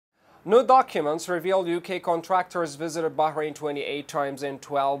New documents reveal UK contractors visited Bahrain 28 times in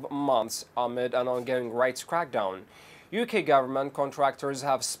 12 months amid an ongoing rights crackdown. UK government contractors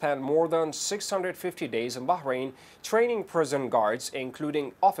have spent more than 650 days in Bahrain training prison guards,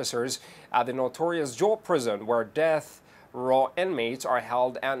 including officers at the notorious jail prison where death row inmates are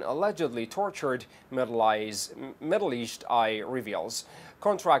held and allegedly tortured, Middle East Eye reveals.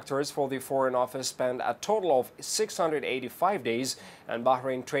 Contractors for the Foreign Office spent a total of 685 days and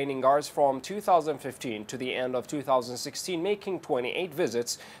Bahrain training guards from 2015 to the end of 2016, making 28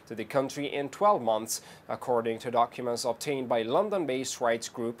 visits to the country in 12 months, according to documents obtained by London-based rights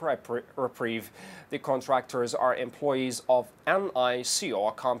group Reprieve. The contractors are employees of NICO,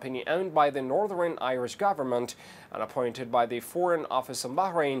 a company owned by the Northern Irish government and appointed by the Foreign Office in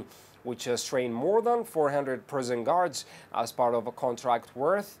Bahrain, which has trained more than 400 prison guards as part of a contract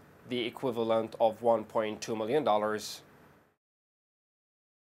worth the equivalent of $1.2 million.